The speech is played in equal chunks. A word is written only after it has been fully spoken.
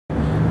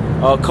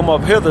come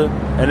up hither,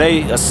 and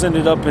they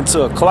ascended up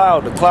into a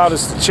cloud. The cloud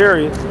is the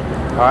chariot.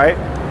 All right.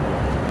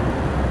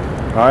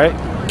 All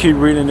right. Keep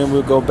reading, then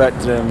we'll go back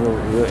to them.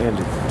 We'll end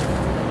it.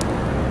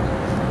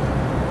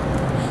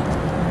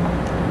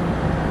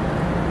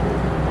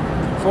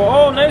 For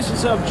all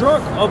nations have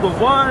drunk of the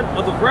wine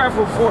of the wrath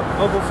of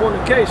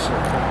fornication,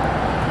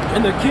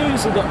 and the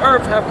kings of the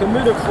earth have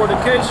committed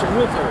fornication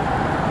with her.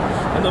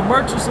 And the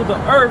merchants of the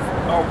earth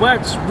are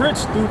waxed rich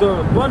through the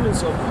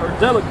abundance of her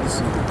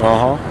delicacy.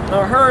 And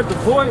I heard the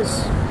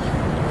voice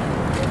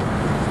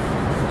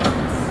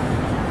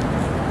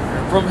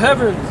from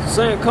heaven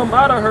saying, Come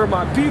out of her,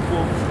 my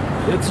people,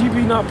 that ye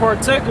be not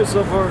partakers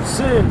of her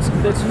sins,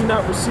 that ye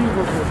not receive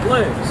of her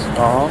plagues.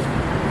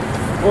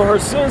 For her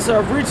sins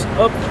have reached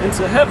up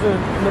into heaven,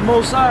 and the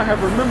Most High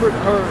have remembered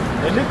her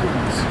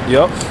iniquities.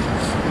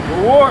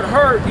 Reward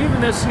her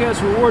even as she has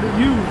rewarded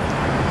you,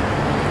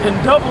 and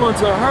double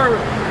unto her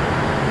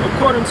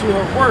according to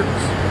her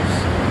works.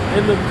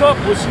 And the cup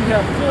which she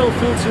hath filled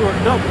to her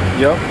double.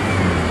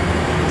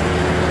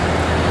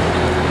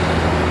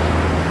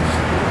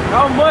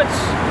 How much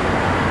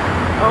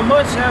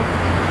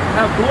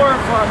have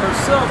glorified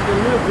herself and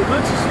lived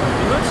religiously,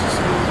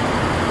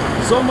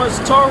 so much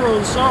sorrow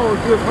and sorrow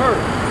give her.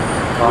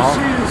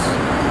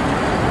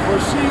 For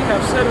she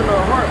hath said in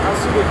her heart, I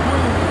see the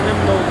queen and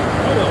no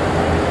widow,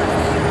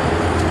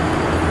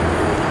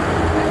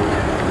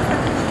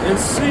 and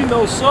see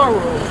no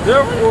sorrow.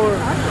 Therefore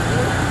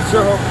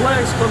shall her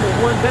plagues come in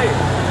one day.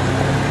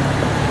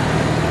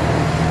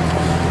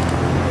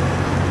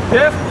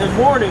 Death and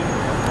mourning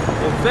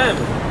and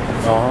famine.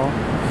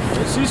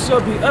 And she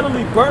shall be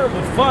utterly burnt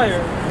with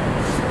fire,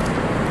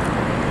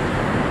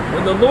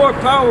 and the Lord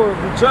power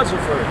will judge of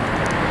her.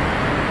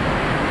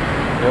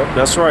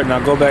 That's right. Now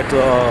go back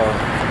to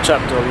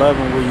chapter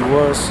 11 where you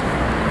was.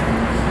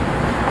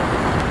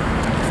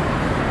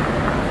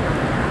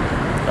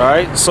 All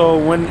right. So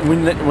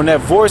when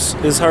that voice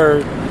is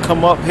heard,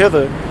 come up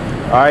hither.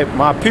 All right,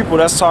 my people.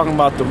 That's talking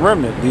about the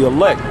remnant, the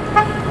elect.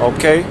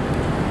 Okay.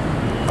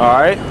 All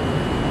right.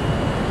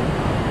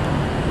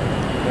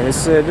 And it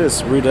said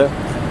this. Read that.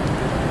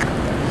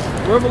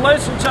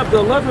 Revelation chapter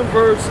 11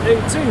 verse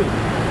 18.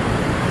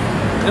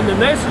 And the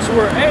nations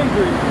were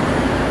angry.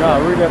 No,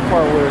 read that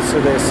part where it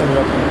said they ascended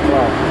up in the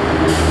cloud.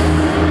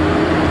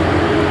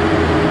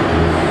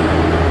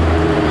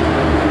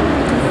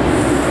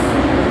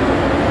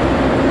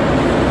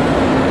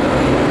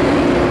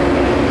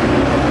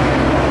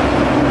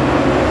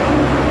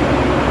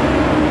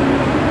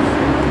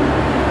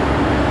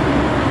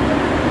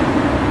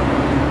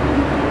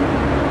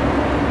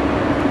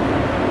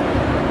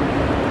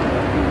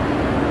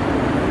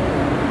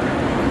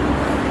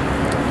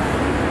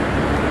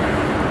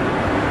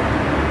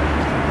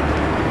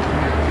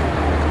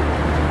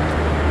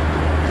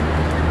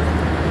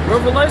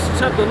 Revelation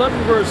chapter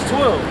 11 verse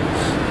 12.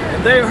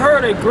 And they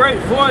heard a great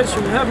voice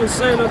from heaven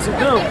saying unto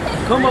them,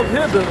 Come up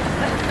hither.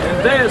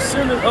 And they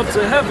ascended up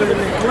to heaven in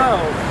a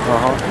cloud.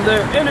 And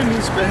their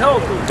enemies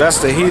beheld them. That's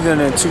the heathen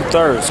in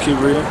 2/3. Keep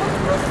reading.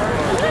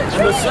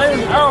 In the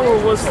same hour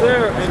was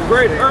there a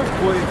great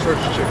earthquake,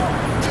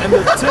 and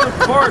the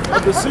 10th part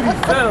of the city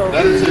fell.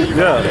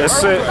 Yeah, it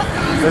said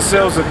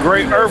it was a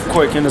great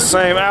earthquake in the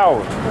same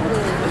hour.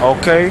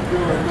 Okay.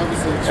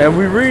 And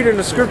we read in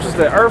the scriptures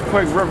that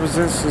earthquake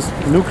represents this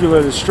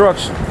nuclear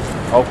destruction.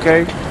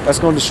 Okay, that's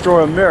going to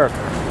destroy America.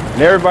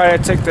 And everybody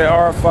that take that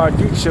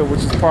RFID chip,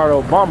 which is part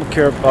of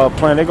Obamacare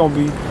plan, they're going to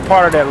be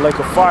part of that lake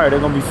of fire. They're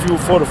going to be fuel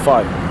for the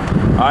fire.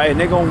 All right, and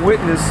they're going to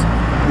witness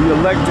the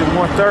elected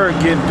 1/3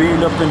 getting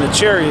beamed up in the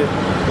chariot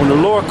when the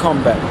Lord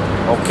come back.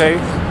 Okay,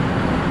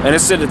 and it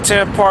said the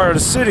 10th part of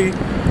the city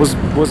was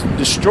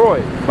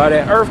destroyed by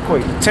that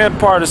earthquake. The 10th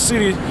part of the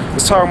city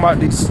is talking about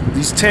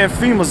these 10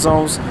 FEMA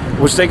zones,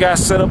 which they got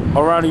set up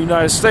around the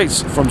United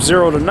States from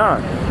 0 to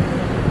 9.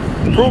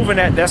 Proving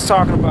that that's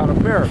talking about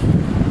America.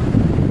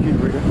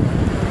 Keep reading.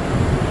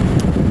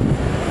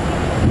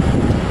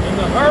 And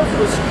the earth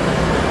was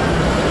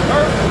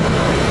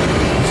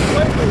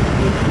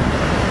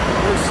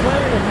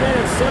slain of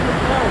men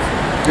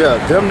 7,000.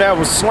 Yeah, them that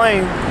was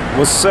slain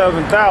was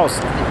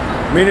 7,000.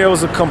 Meaning it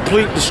was a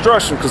complete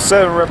destruction, because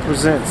 7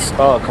 represents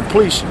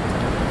completion.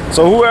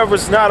 So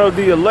whoever's not of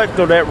the elect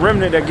or that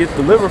remnant that gets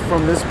delivered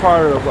from this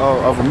part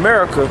of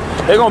America,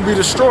 they're going to be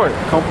destroyed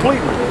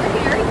completely.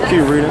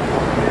 Keep reading.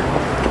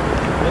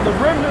 And the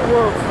remnant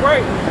were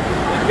frightened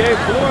and gave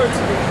glory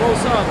to the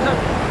Most High of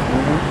heaven.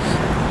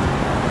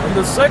 And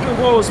the second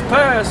woe is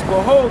past,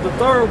 behold, the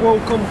third woe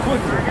come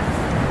quickly.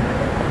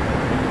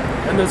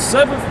 And the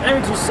 7th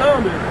angel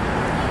sounded,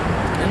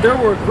 and there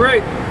were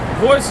great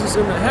voices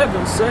in the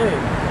heavens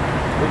saying,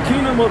 The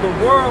kingdom of the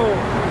world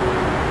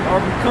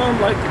are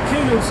become like the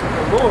kingdoms of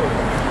the Lord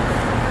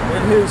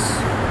and his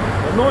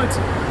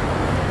anointed,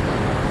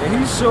 and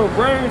he shall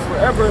reign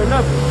forever and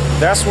ever.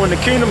 That's when the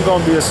kingdom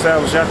gonna be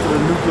established after the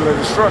nuclear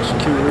destruction.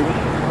 Keep reading.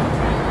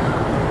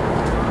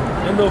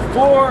 And the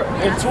 24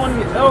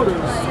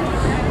 elders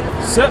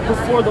set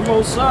before the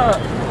Most High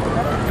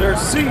their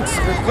seats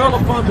and fell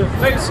upon their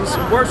faces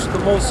and worshiped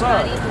the Most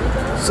High,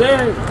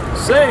 saying,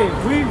 saying,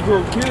 we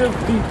will give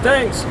thee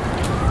thanks,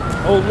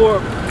 O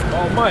Lord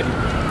Almighty,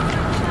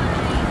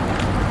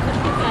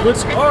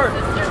 which art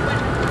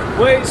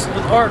ways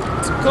and art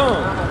to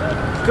come,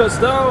 because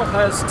thou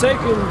hast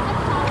taken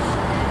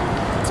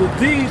to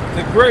thee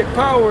the great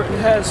power and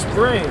hast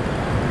reigned.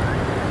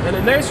 And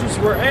the nations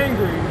were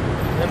angry,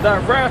 and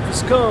thy wrath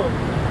is come,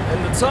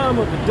 and the time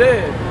of the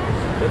dead,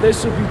 that they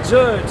should be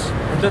judged,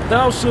 and that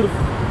thou shouldst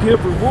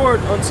give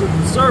reward unto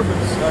the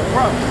servants thy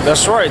prophets.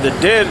 That's right. The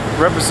dead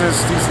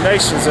represents these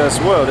nations as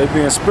well. They're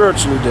being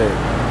spiritually dead.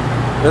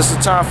 That's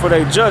the time for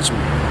their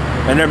judgment.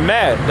 And they're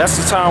mad. That's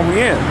the time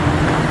we in.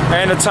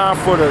 And the time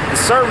for the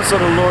servants of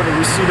the Lord to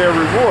receive their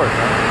reward.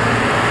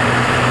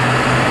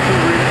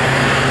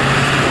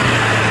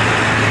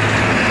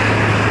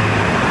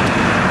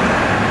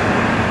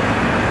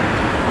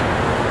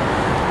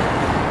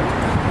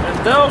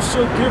 Thou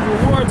shalt give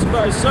reward to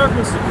thy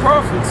servants, the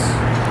prophets,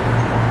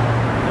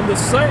 and the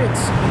saints,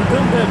 and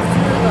them that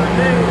fear thy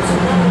name,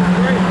 small and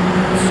great,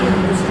 and shall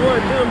destroy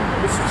them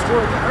which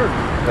destroy the earth.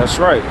 That's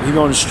right. He's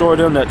going to destroy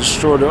them that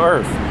destroy the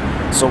earth.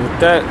 So with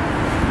that,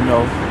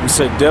 we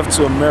say death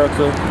to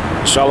America,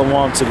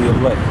 shalom to the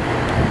elect.